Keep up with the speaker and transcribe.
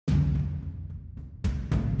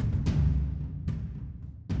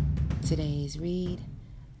Today's read,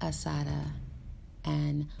 Assata,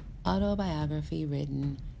 an autobiography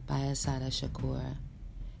written by Assata Shakur.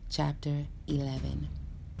 Chapter 11.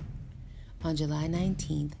 On July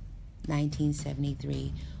 19th,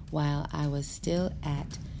 1973, while I was still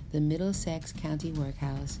at the Middlesex County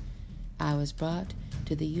Workhouse, I was brought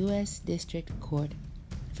to the U.S. District Court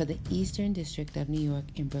for the Eastern District of New York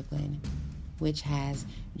in Brooklyn, which has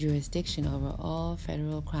jurisdiction over all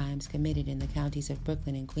federal crimes committed in the counties of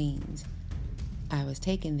Brooklyn and Queens. I was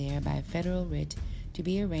taken there by federal writ to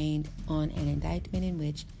be arraigned on an indictment in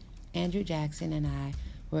which Andrew Jackson and I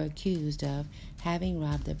were accused of having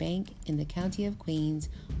robbed a bank in the county of Queens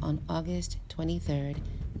on August 23,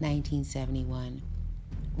 1971.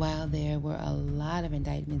 While there were a lot of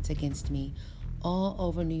indictments against me all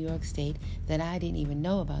over New York State that I didn't even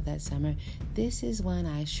know about that summer, this is one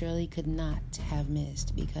I surely could not have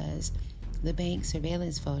missed, because the bank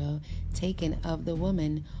surveillance photo taken of the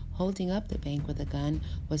woman holding up the bank with a gun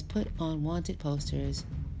was put on wanted posters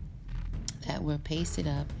that were pasted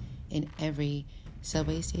up in every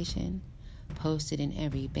subway station, posted in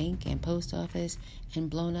every bank and post office, and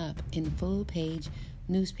blown up in full-page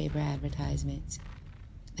newspaper advertisements.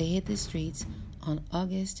 They hit the streets on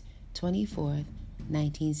August 24th,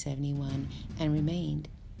 1971, and remained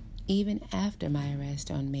even after my arrest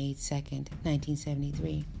on May 2nd,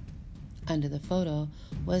 1973. Under the photo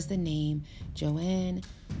was the name Joanne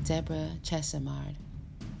Deborah Chesimard.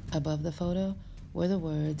 Above the photo were the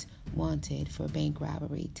words, "Wanted for bank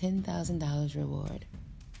robbery, $10,000 reward."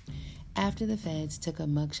 After the feds took a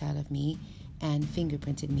mugshot of me and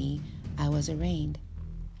fingerprinted me, I was arraigned,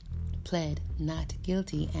 pled not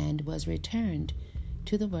guilty, and was returned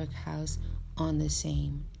to the workhouse on the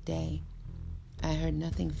same day. I heard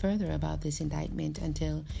nothing further about this indictment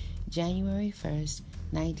until January 1st,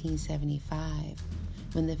 1975,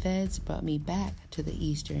 when the feds brought me back to the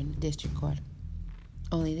Eastern District Court.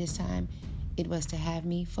 Only this time, it was to have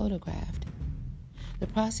me photographed. The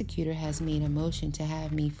prosecutor has made a motion to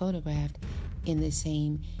have me photographed in the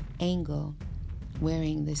same angle,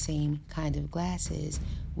 wearing the same kind of glasses,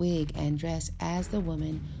 wig, and dress as the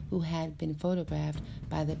woman who had been photographed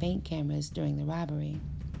by the bank cameras during the robbery.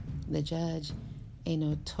 The judge, a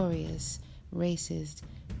notorious racist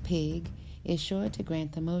pig, is sure to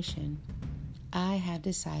grant the motion. I have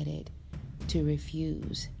decided to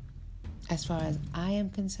refuse. As far as I am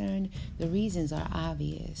concerned, the reasons are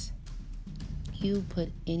obvious. You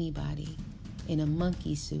put anybody in a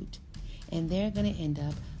monkey suit, and they're going to end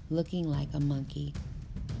up looking like a monkey.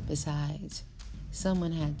 Besides,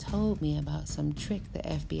 someone had told me about some trick the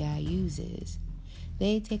FBI uses.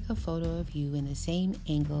 They take a photo of you in the same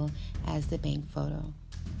angle as the bank photo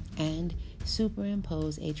and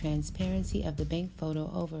superimpose a transparency of the bank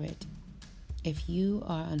photo over it. If you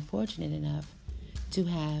are unfortunate enough to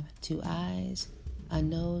have two eyes, a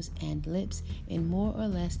nose, and lips in more or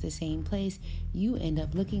less the same place, you end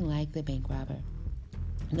up looking like the bank robber,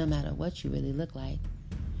 no matter what you really look like.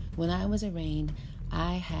 When I was arraigned,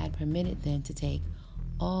 I had permitted them to take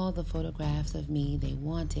all the photographs of me they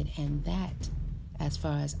wanted, and that, as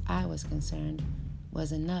far as I was concerned,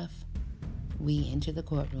 was enough. We enter the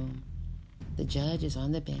courtroom. The judge is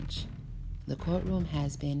on the bench. The courtroom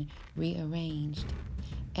has been rearranged.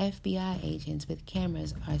 FBI agents with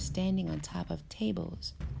cameras are standing on top of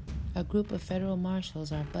tables. A group of federal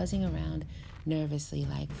marshals are buzzing around nervously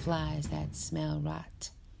like flies that smell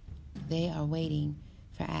rot. They are waiting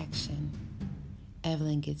for action.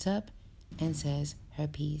 Evelyn gets up and says her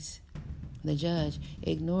piece. The judge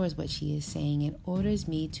ignores what she is saying and orders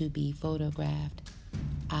me to be photographed.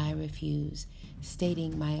 I refuse,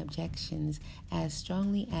 stating my objections as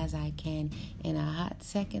strongly as I can. In a hot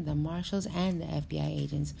second, the marshals and the FBI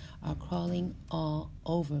agents are crawling all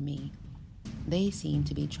over me. They seem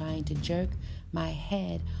to be trying to jerk my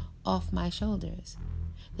head off my shoulders.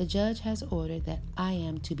 The judge has ordered that I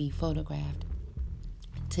am to be photographed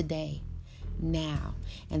today, now,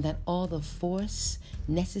 and that all the force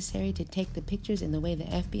necessary to take the pictures in the way the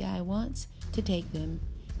FBI wants to take them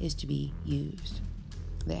is to be used.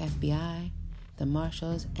 The FBI, the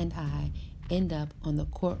marshals, and I end up on the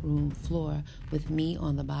courtroom floor with me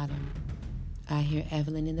on the bottom. I hear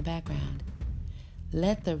Evelyn in the background.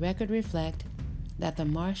 Let the record reflect that the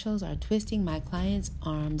marshals are twisting my client's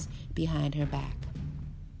arms behind her back.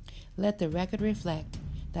 Let the record reflect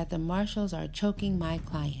that the marshals are choking my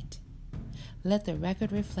client. Let the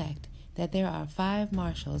record reflect that there are 5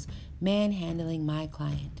 marshals manhandling my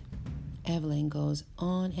client. Evelyn goes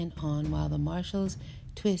on and on while the marshals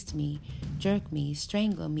twist me, jerk me,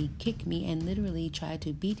 strangle me, kick me, and literally try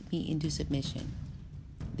to beat me into submission.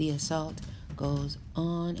 The assault goes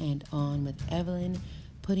on and on, with Evelyn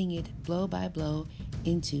putting it blow by blow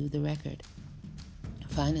into the record.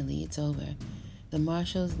 Finally, it's over. The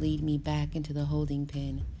marshals lead me back into the holding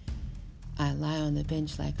pen. I lie on the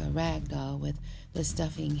bench like a rag doll with the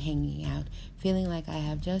stuffing hanging out, feeling like I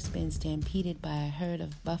have just been stampeded by a herd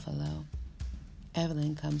of buffalo.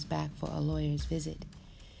 Evelyn comes back for a lawyer's visit.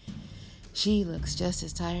 She looks just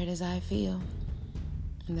as tired as I feel.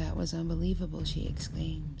 "That was unbelievable," she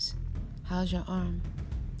exclaims. "How's your arm?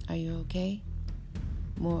 Are you okay?"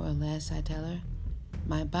 "More or less," I tell her.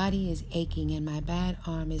 "My body is aching and my bad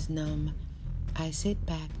arm is numb." I sit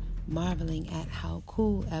back, marveling at how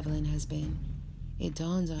cool Evelyn has been. It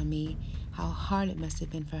dawns on me how hard it must have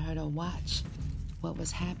been for her to watch what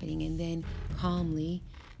was happening and then calmly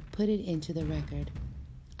put it into the record.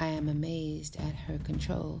 I am amazed at her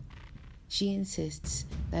control. She insists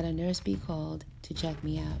that a nurse be called to check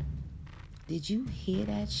me out. "Did you hear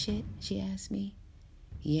that shit?" she asked me.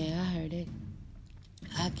 "Yeah, I heard it.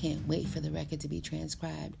 I can't wait for the record to be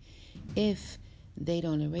transcribed. If they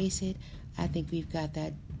don't erase it, I think we've got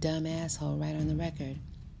that dumb asshole right on the record.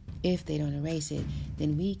 If they don't erase it,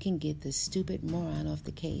 then we can get the stupid moron off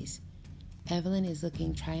the case." Evelyn is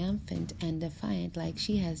looking triumphant and defiant, like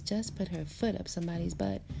she has just put her foot up somebody's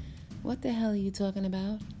butt. "What the hell are you talking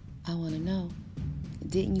about?" I want to know.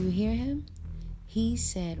 "Didn't you hear him? He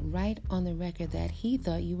said right on the record that he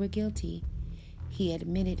thought you were guilty. He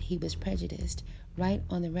admitted he was prejudiced. Right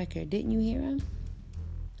on the record. Didn't you hear him?"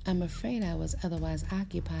 "I'm afraid I was otherwise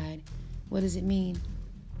occupied." "What does it mean?"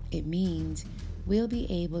 "It means we'll be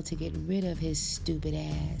able to get rid of his stupid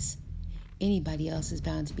ass. Anybody else is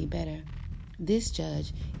bound to be better. This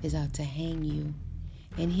judge is out to hang you,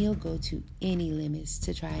 and he'll go to any limits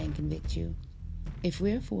to try and convict you. If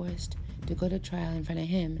we're forced to go to trial in front of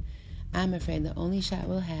him, I'm afraid the only shot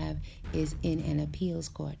we'll have is in an appeals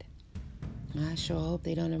court." I sure hope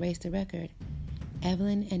they don't erase the record.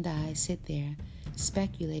 Evelyn and I sit there,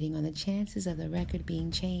 speculating on the chances of the record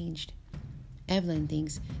being changed. Evelyn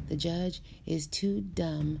thinks the judge is too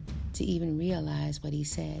dumb to even realize what he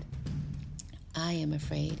said. I am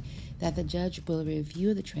afraid that the judge will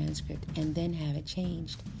review the transcript and then have it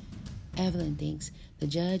changed. Evelyn thinks the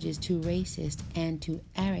judge is too racist and too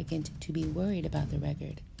arrogant to be worried about the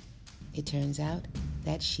record. It turns out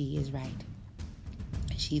that she is right.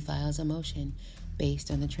 She files a motion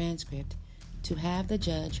based on the transcript to have the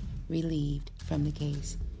judge relieved from the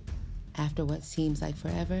case. After what seems like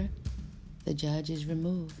forever, the judge is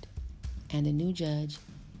removed and a new judge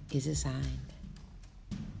is assigned.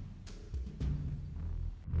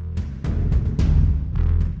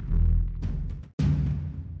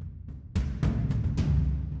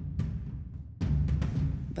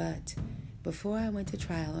 But before I went to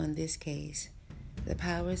trial on this case, the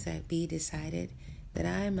powers that be decided that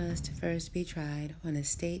I must first be tried on a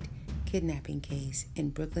state kidnapping case in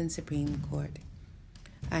Brooklyn Supreme Court.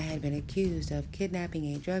 I had been accused of kidnapping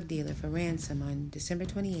a drug dealer for ransom on December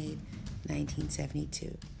 28,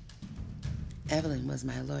 1972. Evelyn was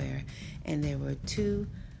my lawyer, and there were two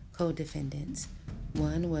co-defendants.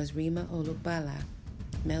 One was Rima Olukbala,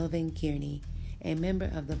 Melvin Kearney, a member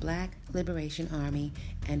of the Black Liberation Army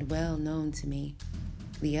and well known to me.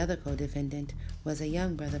 The other co-defendant was a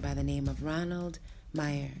young brother by the name of Ronald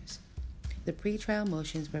Myers. The pretrial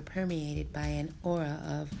motions were permeated by an aura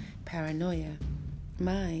of paranoia.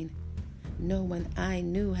 Mine. No one I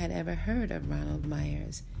knew had ever heard of Ronald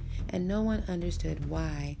Myers, and no one understood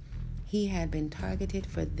why he had been targeted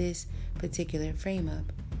for this particular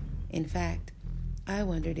frame-up. In fact, I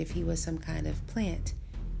wondered if he was some kind of plant.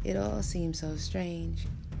 It all seemed so strange.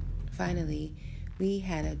 Finally, we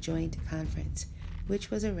had a joint conference, which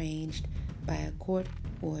was arranged by a court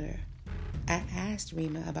order. I asked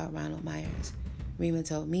Rima about Ronald Myers. Rima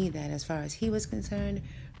told me that as far as he was concerned,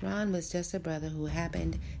 Ron was just a brother who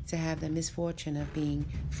happened to have the misfortune of being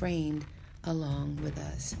framed along with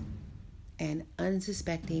us. An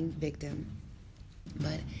unsuspecting victim.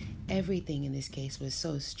 But everything in this case was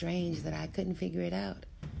so strange that I couldn't figure it out.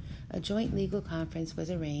 A joint legal conference was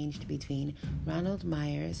arranged between Ronald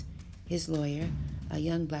Myers, his lawyer, a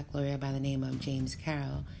young black lawyer by the name of James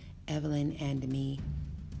Carroll, Evelyn, and me.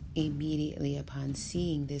 Immediately upon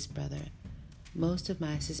seeing this brother, most of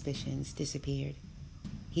my suspicions disappeared.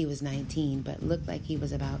 He was 19, but looked like he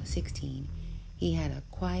was about 16. He had a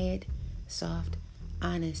quiet, soft,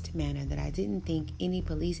 honest manner that I didn't think any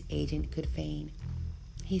police agent could feign.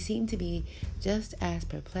 He seemed to be just as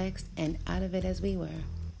perplexed and out of it as we were.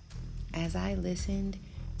 As I listened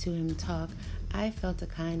to him talk, I felt a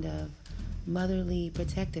kind of motherly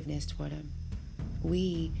protectiveness toward him.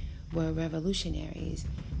 We were revolutionaries,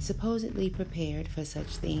 supposedly prepared for such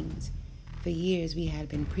things. For years we had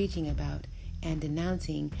been preaching about and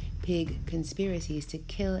denouncing pig conspiracies to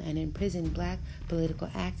kill and imprison black political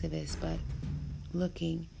activists, but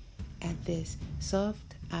looking at this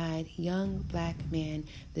soft-eyed young black man,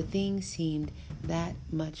 the thing seemed that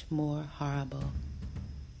much more horrible.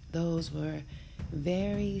 Those were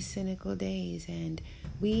very cynical days, and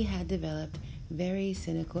we had developed very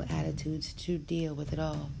cynical attitudes to deal with it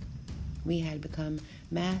all. We had become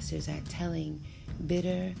masters at telling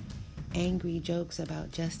bitter, angry jokes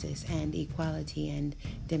about justice and equality and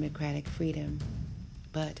democratic freedom.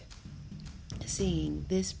 But seeing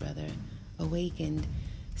this brother awakened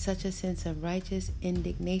such a sense of righteous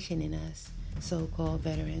indignation in us, so-called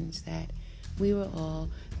veterans, that we were all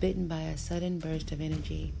bitten by a sudden burst of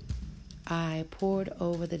energy. I pored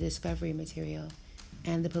over the discovery material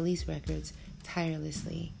and the police records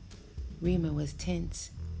tirelessly. Rima was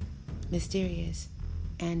tense, mysterious,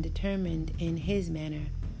 and determined in his manner.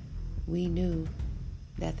 We knew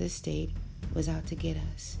that the state was out to get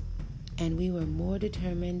us, and we were more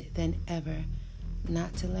determined than ever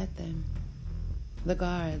not to let them. The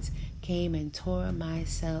guards came and tore my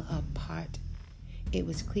cell apart. It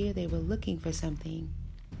was clear they were looking for something.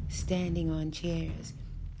 Standing on chairs,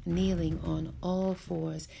 kneeling on all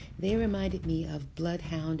fours, they reminded me of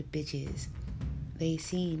bloodhound bitches. They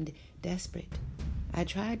seemed desperate. I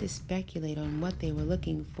tried to speculate on what they were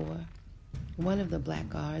looking for. One of the black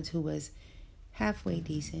guards, who was halfway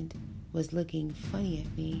decent, was looking funny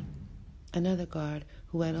at me. Another guard,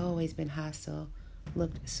 who had always been hostile,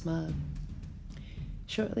 looked smug.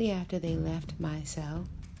 Shortly after they left my cell,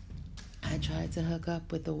 I tried to hook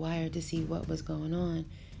up with the wire to see what was going on.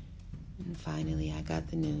 And finally, I got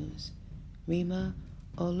the news. Rima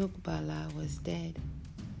Olukbala was dead.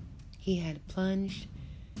 He had plunged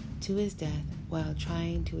to his death while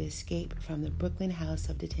trying to escape from the Brooklyn House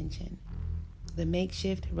of Detention. The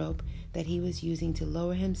makeshift rope that he was using to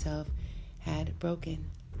lower himself had broken.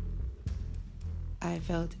 I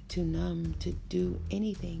felt too numb to do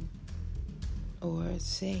anything or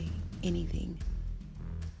say anything.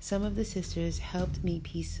 Some of the sisters helped me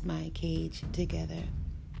piece my cage together.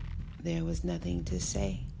 There was nothing to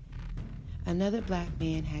say. Another black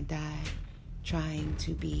man had died trying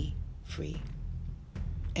to be free.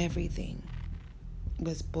 Everything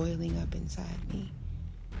was boiling up inside me.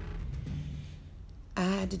 I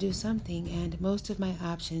had to do something, and most of my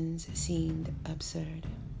options seemed absurd.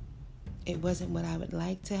 It wasn't what I would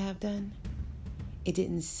like to have done. It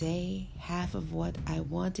didn't say half of what I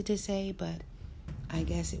wanted to say, but I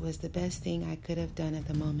guess it was the best thing I could have done at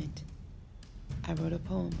the moment. I wrote a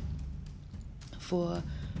poem for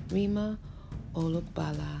Rima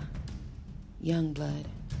Olukbala, young blood.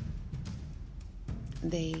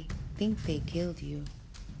 They think they killed you,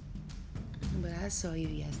 but I saw you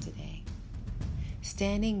yesterday,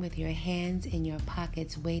 standing with your hands in your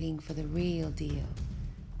pockets waiting for the real deal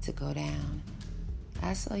to go down.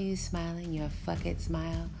 I saw you smiling your fuck it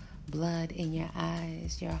smile, blood in your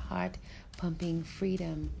eyes, your heart pumping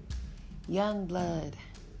freedom. Young blood.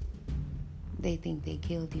 They think they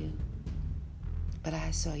killed you, but I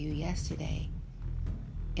saw you yesterday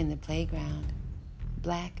in the playground,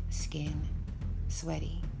 black skin,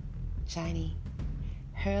 sweaty, shiny,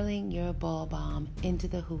 hurling your ball bomb into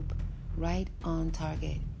the hoop right on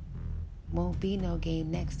target. Won't be no game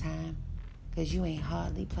next time, 'cause you ain't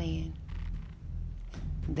hardly playing.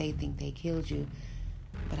 They think they killed you,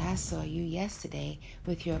 but I saw you yesterday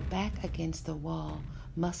with your back against the wall,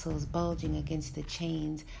 muscles bulging against the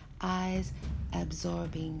chains, eyes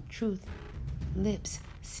absorbing truth, lips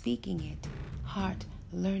speaking it, heart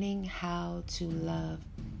learning how to love,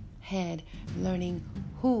 head learning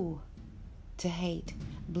who to hate,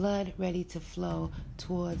 blood ready to flow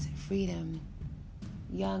towards freedom.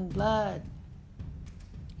 Young blood.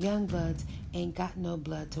 Young bloods ain't got no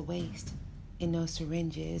blood to waste. In no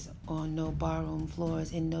syringes, on no barroom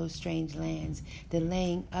floors, in no strange lands,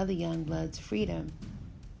 delaying other young bloods' freedom.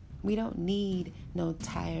 We don't need no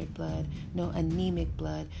tired blood, no anemic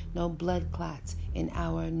blood, no blood clots in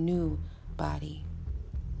our new body.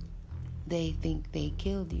 They think they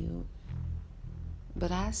killed you,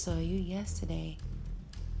 but I saw you yesterday.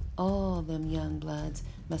 All them young bloods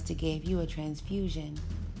must have gave you a transfusion.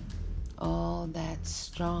 All that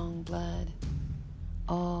strong blood,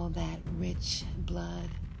 all that rich blood,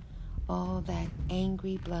 all that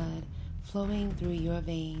angry blood flowing through your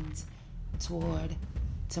veins toward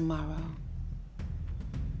tomorrow.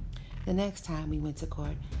 The next time we went to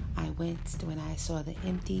court, I winced when I saw the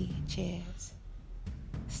empty chairs.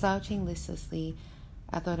 Slouching listlessly,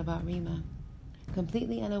 I thought about Rima,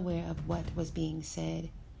 completely unaware of what was being said.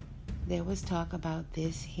 There was talk about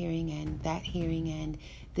this hearing and that hearing and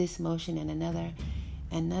this motion and another,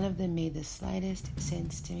 and none of them made the slightest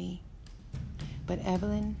sense to me. But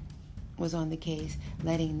Evelyn was on the case,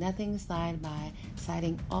 letting nothing slide by,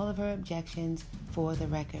 citing all of her objections for the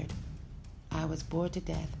record. I was bored to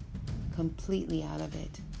death, completely out of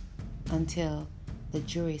it, until the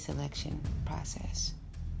jury selection process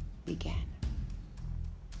began.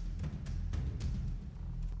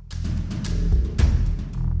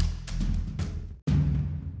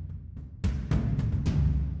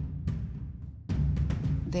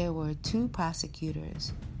 There were two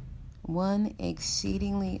prosecutors, one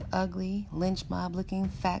exceedingly ugly, lynch mob-looking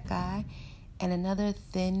fat guy, and another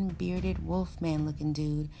thin, bearded, wolfman-looking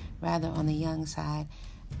dude, rather on the young side.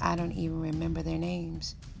 I don't even remember their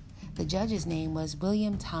names. The judge's name was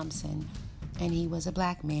William Thompson, and he was a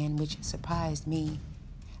black man, which surprised me.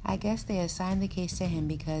 I guess they assigned the case to him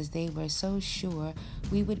because they were so sure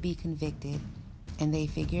we would be convicted, and they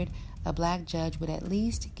figured a black judge would at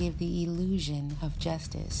least give the illusion of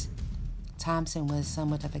justice. Thompson was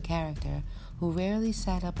somewhat of a character who rarely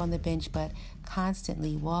sat up on the bench but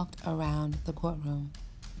constantly walked around the courtroom.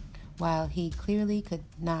 While he clearly could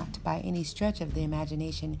not by any stretch of the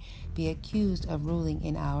imagination be accused of ruling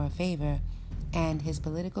in our favor, and his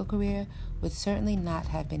political career would certainly not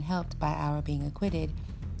have been helped by our being acquitted,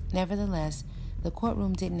 nevertheless, the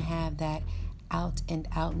courtroom didn't have that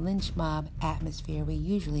out-and-out lynch mob atmosphere we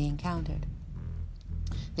usually encountered.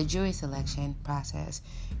 The jury selection process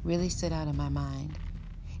really stood out in my mind.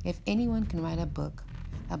 If anyone can write a book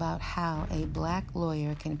about how a black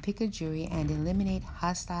lawyer can pick a jury and eliminate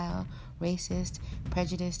hostile, racist,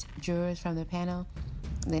 prejudiced jurors from the panel,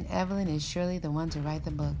 then Evelyn is surely the one to write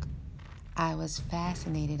the book. I was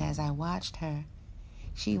fascinated as I watched her.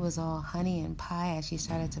 She was all honey and pie as she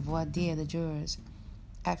started to voir dire the jurors.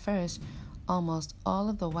 At first, almost all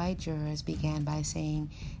of the white jurors began by saying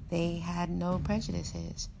they had no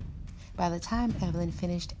prejudices. By the time Evelyn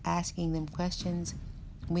finished asking them questions,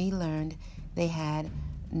 we learned they had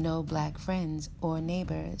no black friends or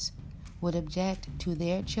neighbors, would object to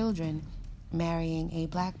their children marrying a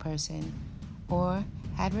black person, or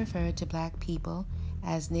had referred to black people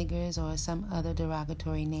as niggers or some other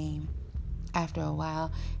derogatory name. After a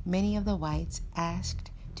while, many of the whites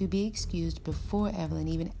asked to be excused before Evelyn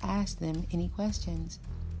even asked them any questions.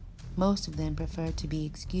 Most of them preferred to be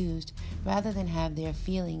excused rather than have their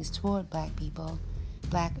feelings toward black people,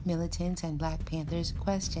 black militants, and Black Panthers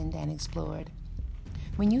questioned and explored.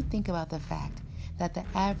 When you think about the fact that the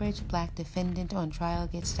average black defendant on trial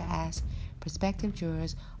gets to ask prospective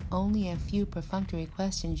jurors only a few perfunctory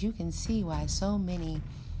questions, you can see why so many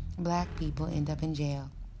black people end up in jail.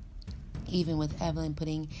 Even with Evelyn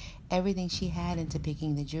putting everything she had into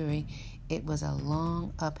picking the jury, it was a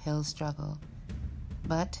long uphill struggle.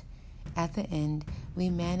 But at the end, we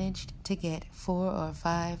managed to get 4 or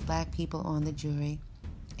 5 black people on the jury,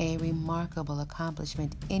 a remarkable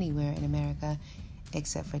accomplishment anywhere in America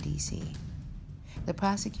except for D.C. The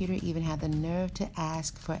prosecutor even had the nerve to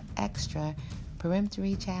ask for extra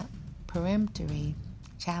peremptory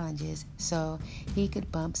challenges so he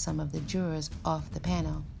could bump some of the jurors off the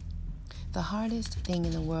panel. The hardest thing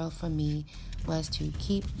in the world for me was to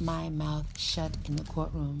keep my mouth shut in the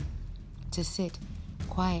courtroom, to sit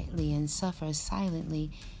quietly and suffer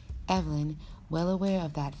silently. Evelyn, well aware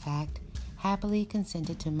of that fact, happily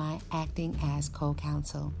consented to my acting as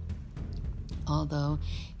co-counsel. Although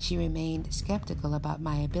she remained skeptical about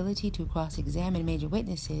my ability to cross-examine major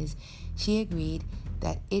witnesses, she agreed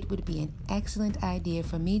that it would be an excellent idea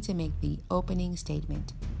for me to make the opening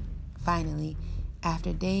statement. Finally,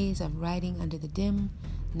 after days of writing under the dim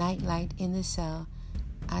night light in the cell,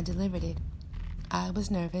 I delivered it. I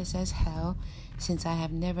was nervous as hell since I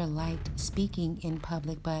have never liked speaking in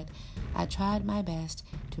public, but I tried my best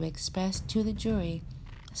to express to the jury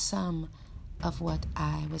some of what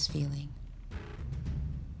I was feeling.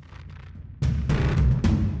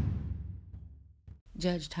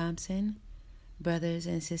 Judge Thompson, brothers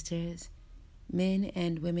and sisters, men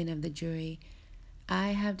and women of the jury, I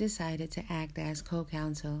have decided to act as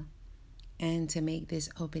co-counsel and to make this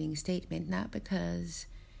opening statement not because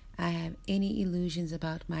I have any illusions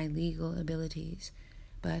about my legal abilities,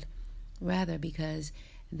 but rather because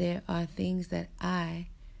there are things that I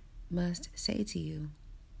must say to you.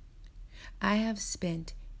 I have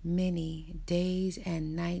spent many days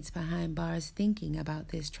and nights behind bars thinking about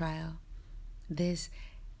this trial, this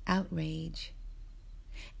outrage,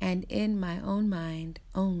 and in my own mind,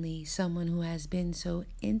 only someone who has been so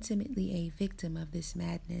intimately a victim of this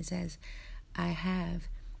madness as I have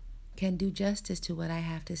can do justice to what I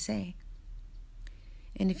have to say.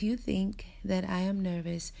 And if you think that I am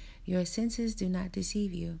nervous, your senses do not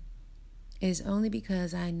deceive you. It is only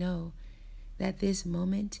because I know that this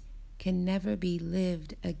moment can never be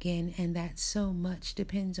lived again and that so much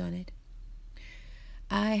depends on it.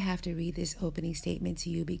 I have to read this opening statement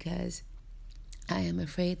to you because I am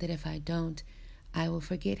afraid that if I don't, I will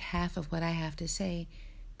forget half of what I have to say.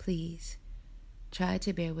 Please, try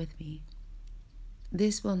to bear with me.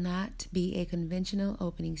 This will not be a conventional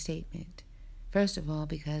opening statement. First of all,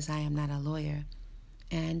 because I am not a lawyer,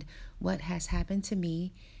 and what has happened to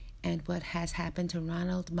me and what has happened to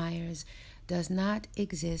Ronald Myers does not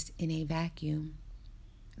exist in a vacuum.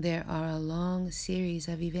 There are a long series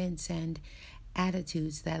of events and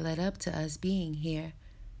attitudes that led up to us being here.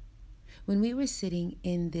 When we were sitting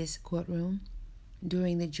in this courtroom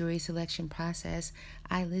during the jury selection process,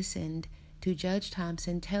 I listened to Judge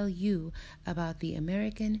Thompson tell you about the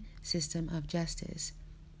American system of justice.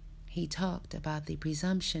 He talked about the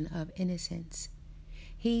presumption of innocence.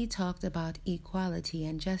 He talked about equality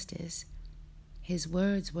and justice. His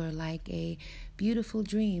words were like a beautiful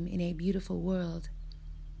dream in a beautiful world.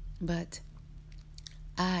 But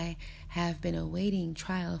I have been awaiting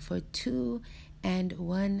trial for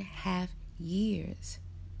 2.5 years.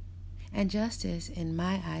 And justice, in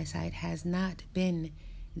my eyesight, has not been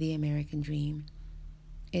the American dream.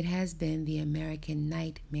 It has been the American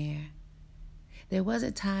nightmare. There was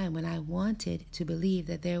a time when I wanted to believe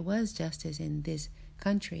that there was justice in this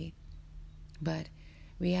country, but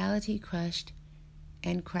reality crushed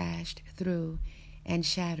and crashed through and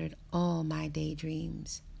shattered all my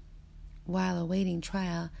daydreams. While awaiting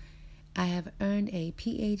trial, I have earned a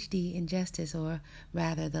PhD in justice, or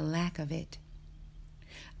rather the lack of it.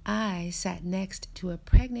 I sat next to a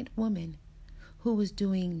pregnant woman who was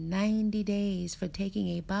doing 90 days for taking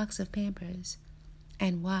a box of Pampers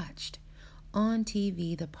and watched on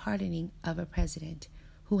TV the pardoning of a president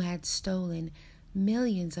who had stolen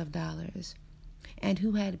millions of dollars and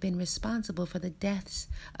who had been responsible for the deaths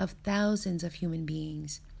of thousands of human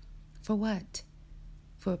beings. For what?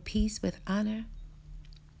 For peace with honor?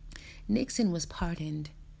 Nixon was pardoned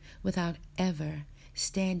without ever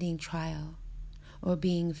standing trial or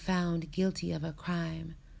being found guilty of a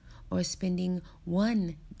crime or spending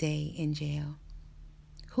 1 day in jail.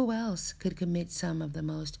 Who else could commit some of the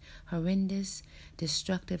most horrendous,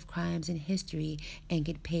 destructive crimes in history and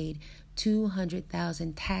get paid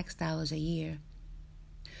 $200,000 tax dollars a year?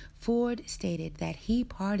 Ford stated that he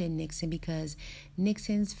pardoned Nixon because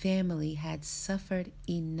Nixon's family had suffered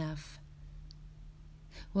enough.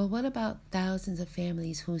 Well, what about thousands of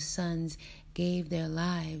families whose sons gave their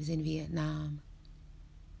lives in Vietnam?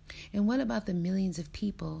 And what about the millions of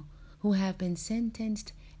people who have been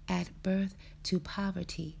sentenced at birth to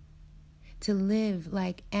poverty, to live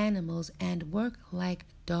like animals and work like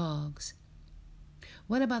dogs?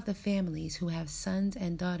 What about the families who have sons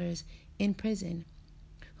and daughters in prison,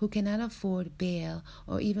 who cannot afford bail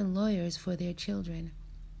or even lawyers for their children?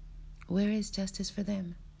 Where is justice for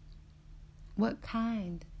them? What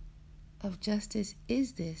kind of justice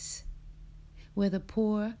is this, where the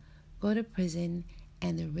poor go to prison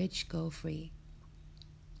and the rich go free?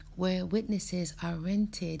 Where witnesses are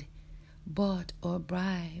rented, bought, or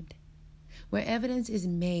bribed? Where evidence is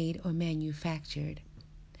made or manufactured?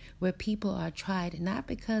 Where people are tried not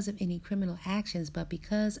because of any criminal actions, but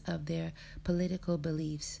because of their political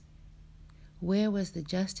beliefs? Where was the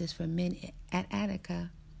justice for men at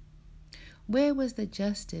Attica? Where was the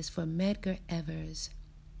justice for Medgar Evers,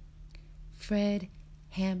 Fred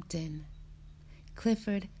Hampton,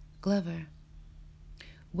 Clifford Glover?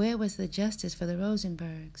 Where was the justice for the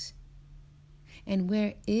Rosenbergs? And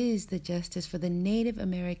where is the justice for the Native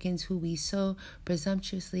Americans who we so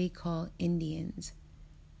presumptuously call Indians?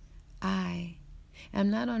 I am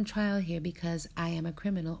not on trial here because I am a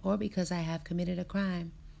criminal or because I have committed a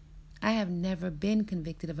crime. I have never been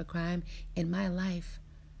convicted of a crime in my life.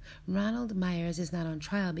 Ronald Myers is not on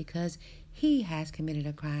trial because he has committed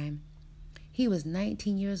a crime. He was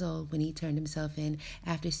 19 years old when he turned himself in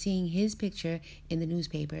after seeing his picture in the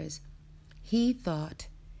newspapers. He thought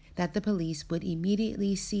that the police would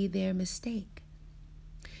immediately see their mistake.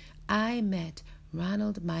 I met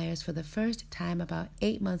Ronald Myers for the first time about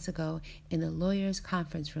 8 months ago in the lawyer's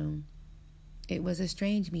conference room. It was a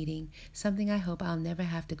strange meeting, something I hope I'll never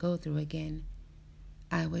have to go through again.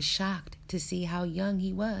 I was shocked to see how young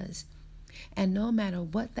he was. And no matter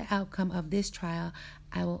what the outcome of this trial,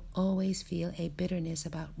 I will always feel a bitterness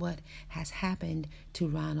about what has happened to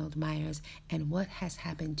Ronald Myers and what has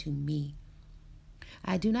happened to me.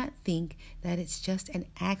 I do not think that it's just an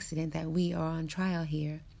accident that we are on trial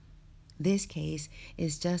here. This case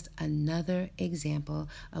is just another example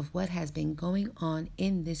of what has been going on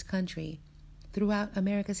in this country. Throughout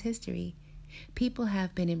America's history, people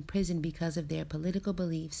have been imprisoned because of their political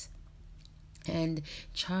beliefs. and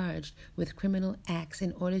charged with criminal acts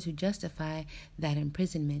in order to justify that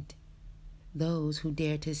imprisonment. Those who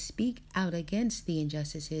dare to speak out against the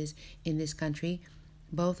injustices in this country,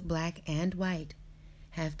 both black and white,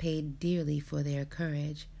 have paid dearly for their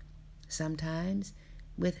courage, sometimes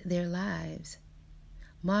with their lives.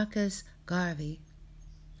 Marcus Garvey,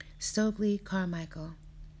 Stokely Carmichael,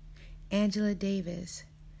 Angela Davis,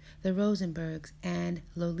 the Rosenbergs, and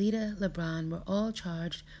Lolita LeBron were all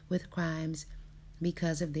charged with crimes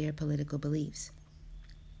because of their political beliefs.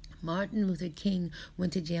 Martin Luther King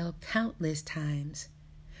went to jail countless times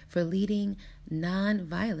for leading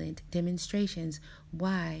non-violent demonstrations.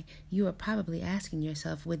 Why, you are probably asking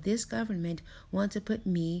yourself, would this government want to put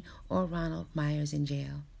me or Ronald Myers in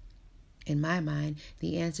jail? In my mind,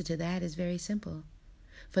 the answer to that is very simple.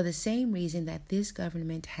 For the same reason that this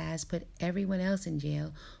government has put everyone else in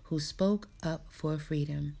jail who spoke up for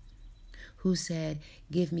freedom, who said,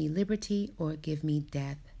 give me liberty or give me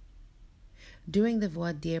death. During the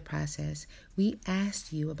voir dire process, we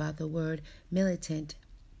asked you about the word militant.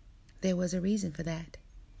 There was a reason for that.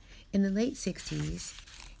 In the late 60s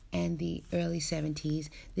and the early 70s,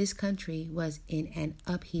 this country was in an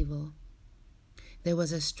upheaval. There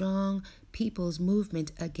was a strong people's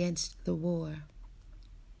movement against the war,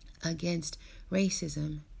 against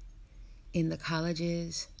racism, in the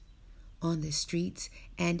colleges, on the streets,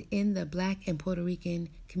 and in the black and Puerto Rican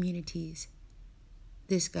communities.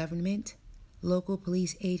 This government, local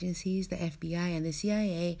police agencies, the FBI, and the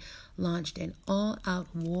CIA launched an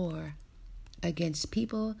all-out war against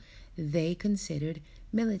people they considered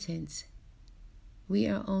militants. We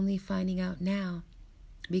are only finding out now,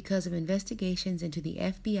 because of investigations into the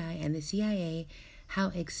FBI and the CIA, how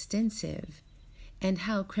extensive and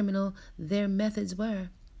how criminal their methods were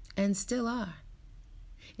and still are.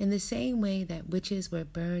 In the same way that witches were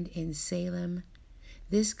burned in Salem,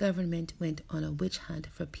 this government went on a witch hunt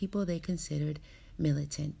for people they considered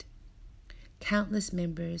militant. Countless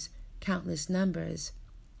numbers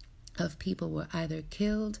of people were either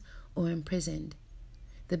killed or imprisoned.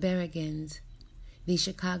 The Berrigans, the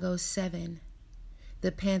Chicago 7,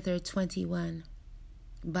 the Panther 21,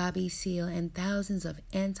 Bobby Seale, and thousands of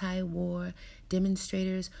anti-war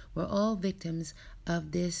demonstrators were all victims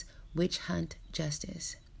of this witch hunt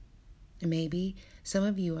justice. Maybe some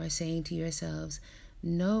of you are saying to yourselves,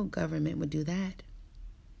 no government would do that.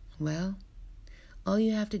 Well, all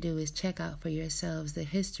you have to do is check out for yourselves the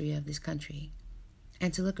history of this country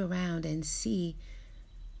and to look around and see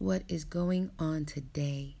what is going on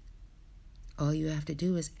today. All you have to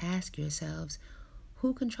do is ask yourselves,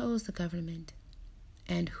 who controls the government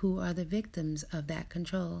and who are the victims of that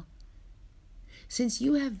control? Since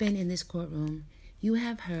you have been in this courtroom, you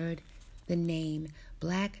have heard the name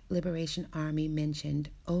Black Liberation Army mentioned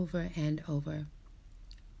over and over.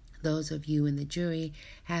 Those of you in the jury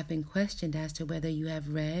have been questioned as to whether you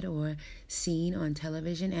have read or seen on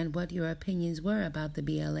television and what your opinions were about the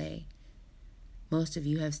BLA. Most of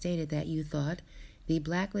you have stated that you thought the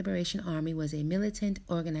Black Liberation Army was a militant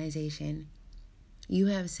organization. You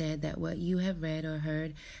have said that what you have read or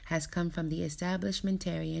heard has come from the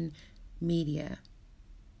establishmentarian media,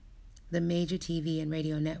 the major TV and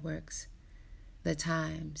radio networks, the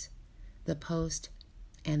Times, the Post,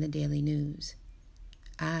 and the Daily News.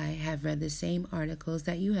 I have read the same articles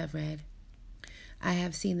that you have read. I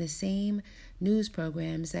have seen the same news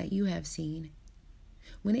programs that you have seen.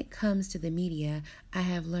 When it comes to the media, I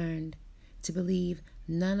have learned to believe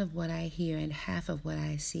none of what I hear and half of what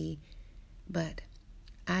I see. But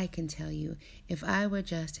I can tell you, if I were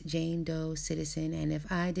just Jane Doe citizen and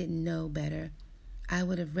if I didn't know better, I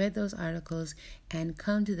would have read those articles and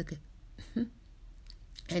come to the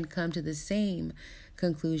same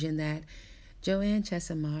conclusion that Joanne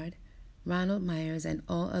Chesimard, Ronald Myers, and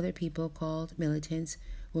all other people called militants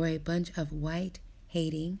were a bunch of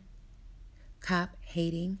white-hating,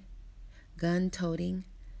 cop-hating, gun-toting,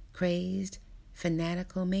 crazed,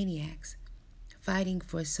 fanatical maniacs fighting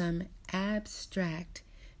for some abstract,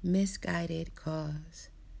 misguided cause.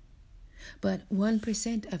 But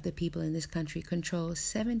 1% of the people in this country control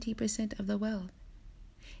 70% of the wealth.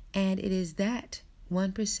 And it is that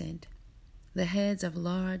 1%, the heads of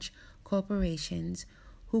large corporations,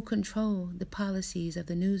 who control the policies of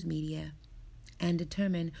the news media and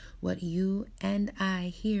determine what you and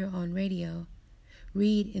I hear on radio,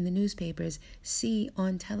 read in the newspapers, see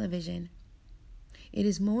on television. It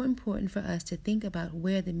is more important for us to think about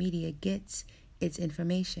where the media gets its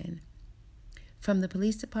information, from the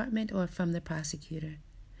police department or from the prosecutor.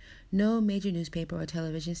 No major newspaper or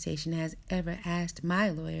television station has ever asked my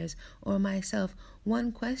lawyers or myself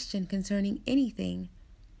one question concerning anything.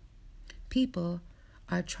 People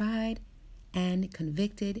are tried and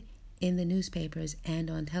convicted in the newspapers and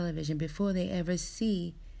on television before they ever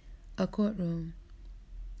see a courtroom.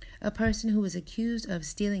 A person who is accused of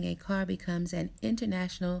stealing a car becomes an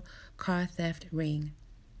international car theft ring.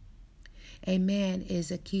 A man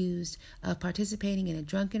is accused of participating in a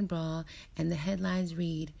drunken brawl, and the headlines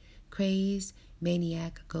read, "Crazed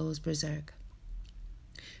Maniac Goes Berserk."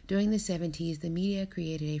 During the 70s, the media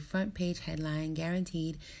created a front-page headline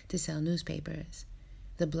guaranteed to sell newspapers.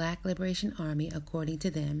 The Black Liberation Army, according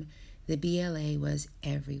to them, the BLA, was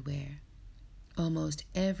everywhere. Almost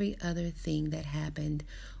every other thing that happened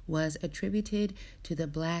was attributed to the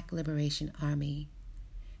Black Liberation Army.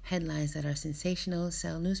 Headlines that are sensational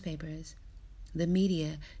sell newspapers. The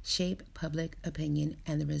media shape public opinion,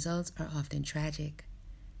 and the results are often tragic.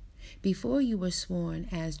 Before you were sworn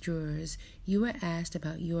as jurors, you were asked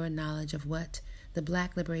about your knowledge of what the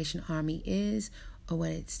Black Liberation Army is or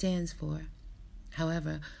what it stands for.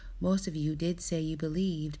 However, most of you did say you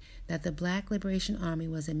believed that the Black Liberation Army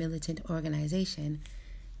was a militant organization.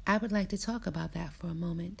 I would like to talk about that for a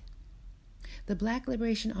moment. The Black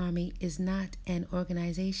Liberation Army is not an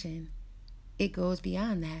organization. It goes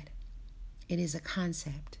beyond that. It is a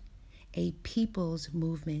concept, a people's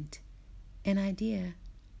movement, an idea.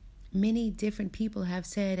 Many different people have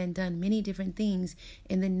said and done many different things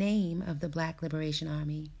in the name of the Black Liberation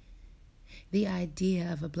Army. The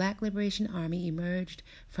idea of a Black Liberation Army emerged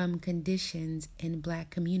from conditions in Black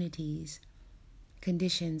communities,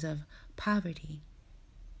 conditions of poverty,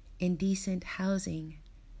 indecent housing,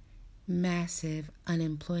 massive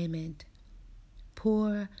unemployment,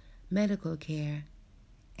 poor medical care,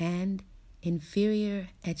 and inferior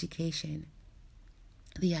education.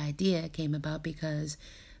 The idea came about because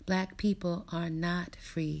Black people are not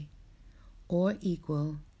free or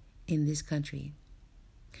equal in this country.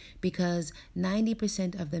 Because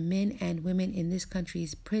 90% of the men and women in this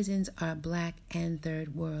country's prisons are Black and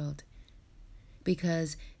third world.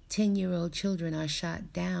 Because 10-year-old children are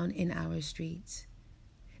shot down in our streets.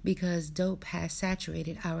 Because dope has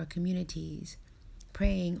saturated our communities,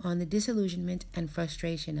 preying on the disillusionment and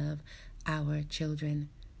frustration of our children.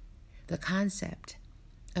 The concept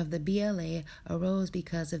of the BLA arose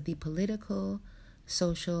because of the political,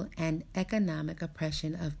 social, and economic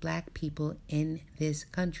oppression of Black people in this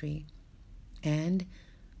country. And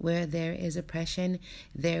where there is oppression,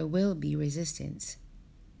 there will be resistance.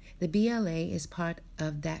 The BLA is part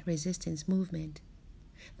of that resistance movement.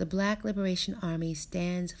 The Black Liberation Army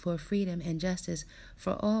stands for freedom and justice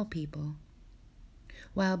for all people.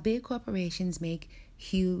 While big corporations make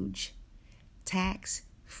huge,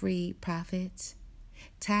 tax-free profits,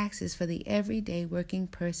 taxes for the everyday working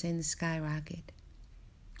person skyrocket.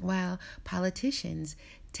 While politicians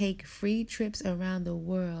take free trips around the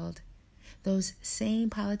world, those same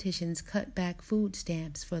politicians cut back food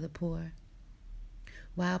stamps for the poor.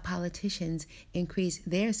 While politicians increase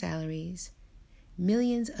their salaries,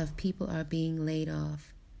 millions of people are being laid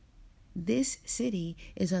off. This city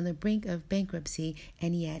is on the brink of bankruptcy,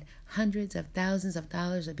 and yet hundreds of thousands of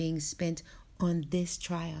dollars are being spent on this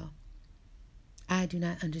trial. I do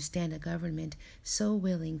not understand a government so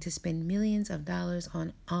willing to spend millions of dollars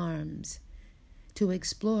on arms, to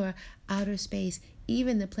explore outer space,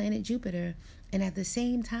 even the planet Jupiter, and at the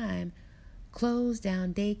same time close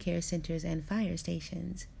down daycare centers and fire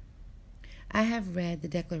stations. I have read the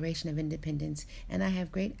Declaration of Independence, and I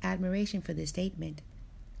have great admiration for this statement.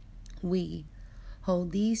 We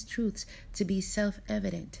hold these truths to be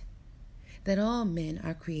self-evident, that all men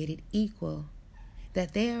are created equal,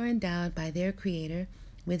 that they are endowed by their Creator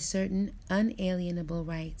with certain unalienable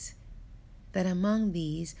rights, that among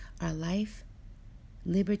these are life,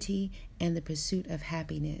 liberty, and the pursuit of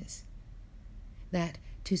happiness, that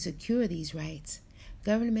to secure these rights,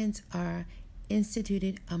 governments are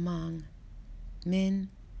instituted among men,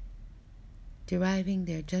 deriving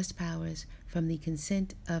their just powers from the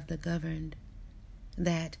consent of the governed,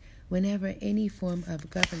 that whenever any form of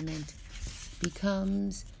government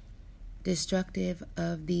becomes destructive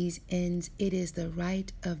of these ends, it is the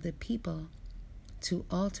right of the people to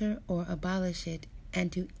alter or abolish it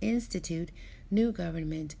and to institute new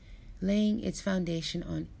government, laying its foundation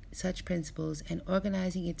on such principles and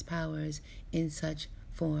organizing its powers in such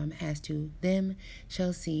form as to them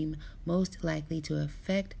shall seem most likely to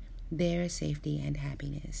affect their safety and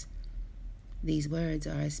happiness. These words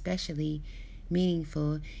are especially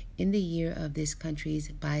meaningful in the year of this country's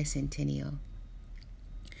bicentennial.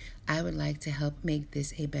 I would like to help make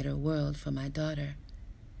this a better world for my daughter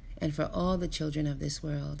and for all the children of this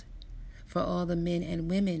world, for all the men and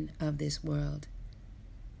women of this world.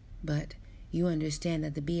 But you understand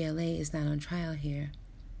that the BLA is not on trial here.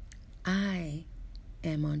 I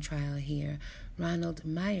am on trial here. Ronald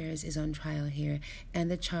Myers is on trial here, and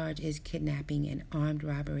the charge is kidnapping and armed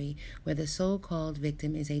robbery, where the so-called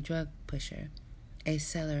victim is a drug pusher, a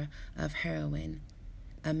seller of heroin,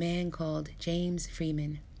 a man called James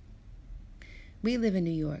Freeman. We live in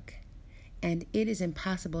New York, and it is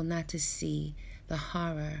impossible not to see the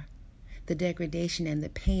horror, the degradation, and the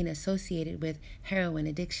pain associated with heroin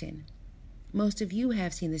addiction. Most of you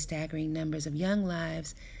have seen the staggering numbers of young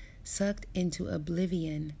lives sucked into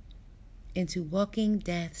oblivion, into walking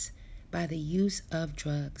deaths by the use of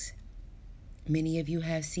drugs. Many of you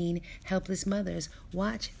have seen helpless mothers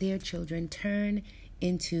watch their children turn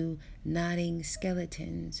into nodding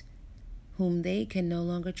skeletons whom they can no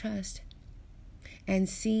longer trust, and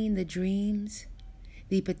seen the dreams,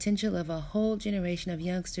 the potential of a whole generation of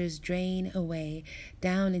youngsters drain away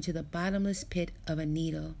down into the bottomless pit of a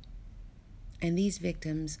needle. And these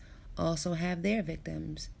victims also have their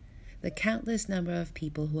victims, the countless number of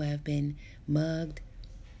people who have been mugged,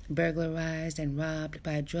 burglarized, and robbed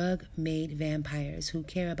by drug-made vampires who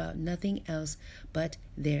care about nothing else but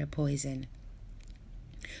their poison.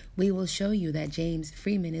 We will show you that James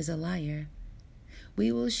Freeman is a liar.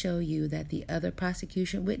 We will show you that the other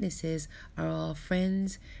prosecution witnesses are all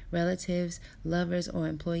friends, relatives, lovers, or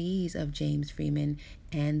employees of James Freeman,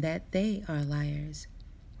 and that they are liars.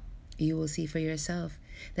 You will see for yourself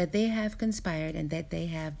that they have conspired and that they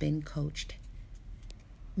have been coached.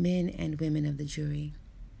 Men and women of the jury,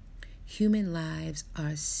 human lives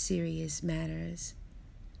are serious matters.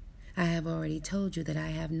 I have already told you that I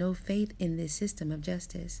have no faith in this system of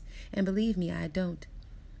justice, and believe me, I don't.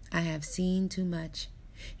 I have seen too much.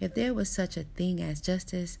 If there was such a thing as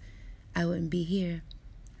justice, I wouldn't be here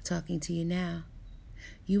talking to you now.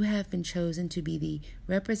 You have been chosen to be the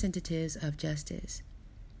representatives of justice.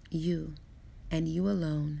 You, and you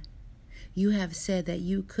alone. You have said that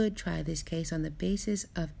you could try this case on the basis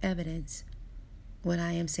of evidence. What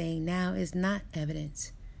I am saying now is not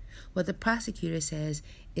evidence. What the prosecutor says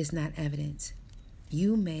is not evidence.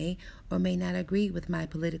 You may or may not agree with my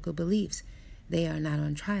political beliefs. They are not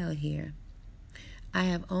on trial here. I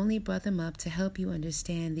have only brought them up to help you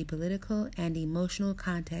understand the political and emotional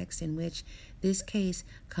context in which this case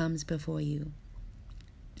comes before you.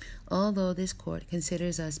 Although this court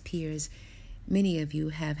considers us peers, many of you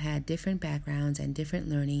have had different backgrounds and different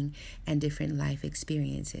learning and different life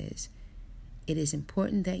experiences. It is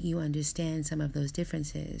important that you understand some of those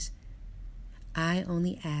differences. I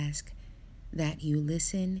only ask that you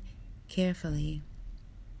listen carefully.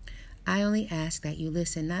 I only ask that you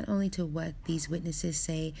listen not only to what these witnesses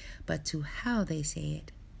say, but to how they say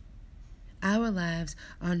it. Our lives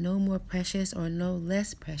are no more precious or no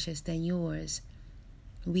less precious than yours.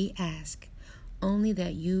 We ask only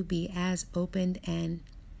that you be as open and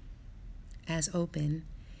as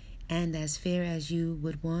fair as you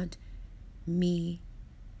would want me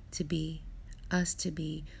to be, us to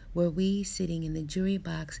be, were we sitting in the jury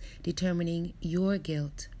box determining your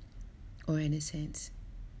guilt or innocence.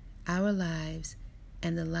 Our lives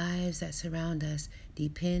and the lives that surround us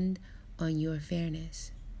depend on your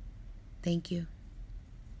fairness. Thank you.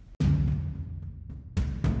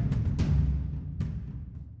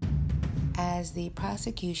 As the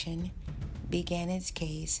prosecution began its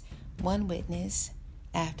case, one witness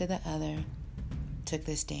after the other took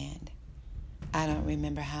the stand. I don't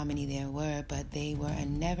remember how many there were, but they were a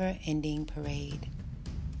never-ending parade.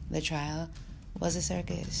 The trial was a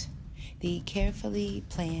circus. The carefully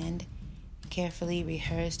planned, carefully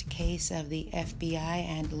rehearsed case of the FBI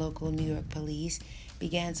and local New York police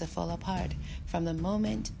began to fall apart from the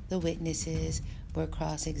moment the witnesses were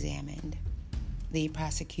cross-examined. The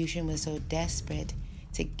prosecution was so desperate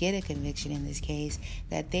to get a conviction in this case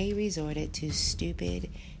that they resorted to stupid,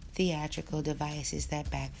 theatrical devices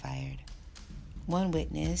that backfired. One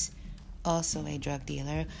witness, also a drug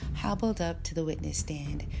dealer, hobbled up to the witness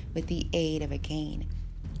stand with the aid of a cane,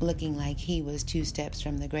 looking like he was 2 steps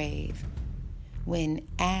from the grave. When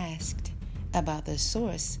asked about the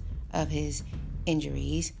source of his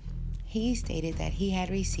injuries, he stated that he had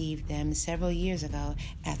received them several years ago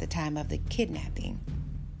at the time of the kidnapping.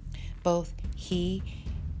 Both he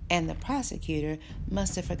and the prosecutor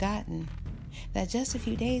must have forgotten that just a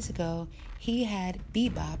few days ago he had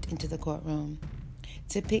bebopped into the courtroom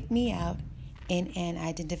to pick me out in an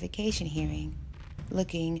identification hearing,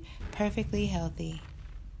 looking perfectly healthy.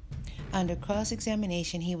 Under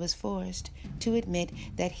cross-examination, he was forced to admit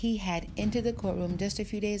that he had entered the courtroom just a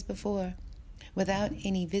few days before, without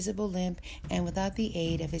any visible limp and without the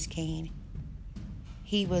aid of his cane.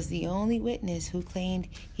 He was the only witness who claimed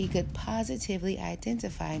he could positively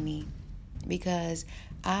identify me because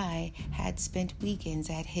I had spent weekends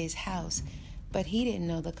at his house but he didn't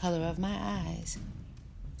know the color of my eyes.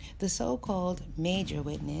 The so-called major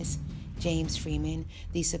witness, James Freeman,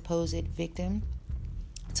 the supposed victim,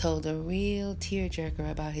 told a real tearjerker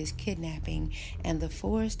about his kidnapping and the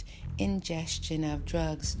forced ingestion of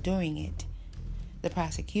drugs during it. The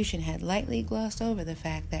prosecution had lightly glossed over the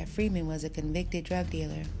fact that Freeman was a convicted drug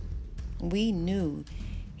dealer. We knew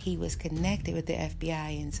he was connected with the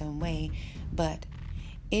FBI in some way, but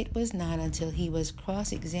it was not until he was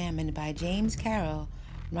cross-examined by James Carroll,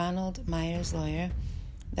 Ronald Myers' lawyer,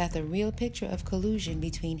 that the real picture of collusion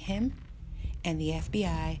between him and the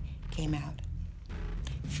FBI came out.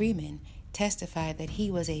 Freeman testified that he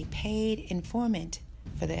was a paid informant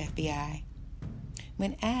for the FBI.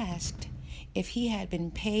 When asked if he had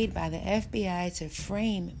been paid by the FBI to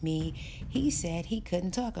frame me, he said he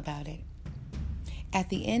couldn't talk about it. At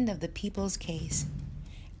the end of the people's case,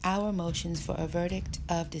 our motions for a verdict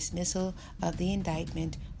of dismissal of the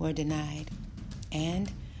indictment were denied, and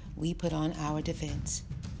we put on our defense.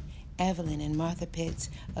 Evelyn and Martha Pitts,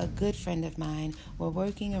 a good friend of mine, were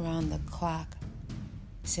working around the clock.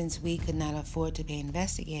 Since we could not afford to pay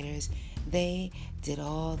investigators, they did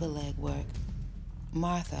all the legwork.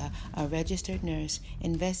 Martha, a registered nurse,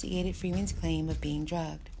 investigated Freeman's claim of being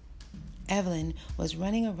drugged. Evelyn was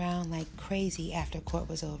running around like crazy after court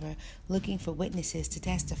was over, looking for witnesses to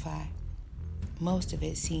testify. Most of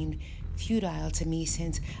it seemed futile to me,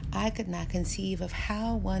 since I could not conceive of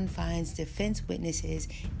how one finds defense witnesses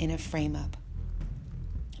in a frame-up.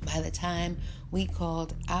 By the time we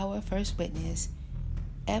called our first witness,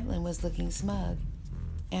 Evelyn was looking smug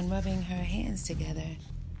and rubbing her hands together.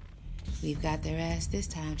 "We've got their ass this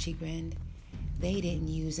time," she grinned. "They didn't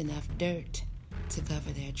use enough dirt to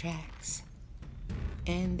cover their tracks."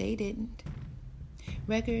 And they didn't.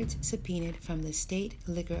 Records subpoenaed from the State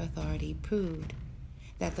Liquor Authority proved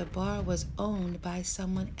that the bar was owned by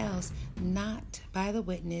someone else, not by the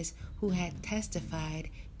witness who had testified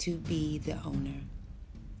to be the owner.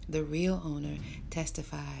 The real owner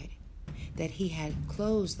testified that he had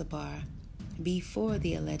closed the bar before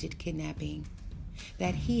the alleged kidnapping,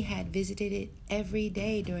 that he had visited it every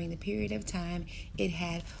day during the period of time it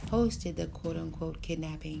had hosted the quote-unquote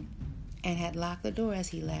kidnapping, and had locked the door as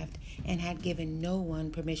he left and had given no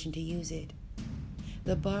one permission to use it.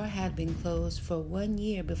 The bar had been closed for 1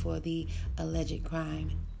 year before the alleged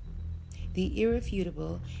crime. The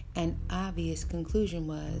irrefutable and obvious conclusion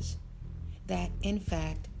was that, in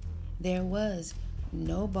fact, there was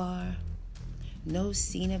no bar, no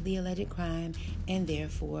scene of the alleged crime, and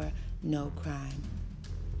therefore no crime.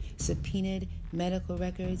 Subpoenaed medical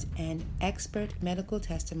records and expert medical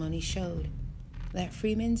testimony showed that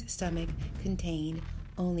Freeman's stomach contained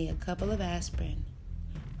only a couple of aspirin,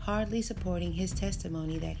 hardly supporting his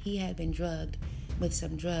testimony that he had been drugged with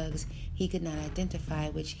some drugs he could not identify,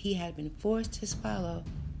 which he had been forced to swallow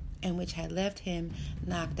and which had left him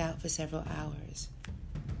knocked out for several hours.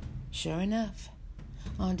 Sure enough,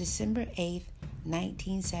 on December 8th,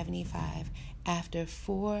 1975, after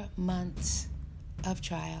 4 months of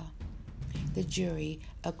trial, the jury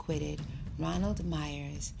acquitted Ronald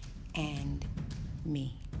Myers and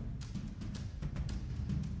me.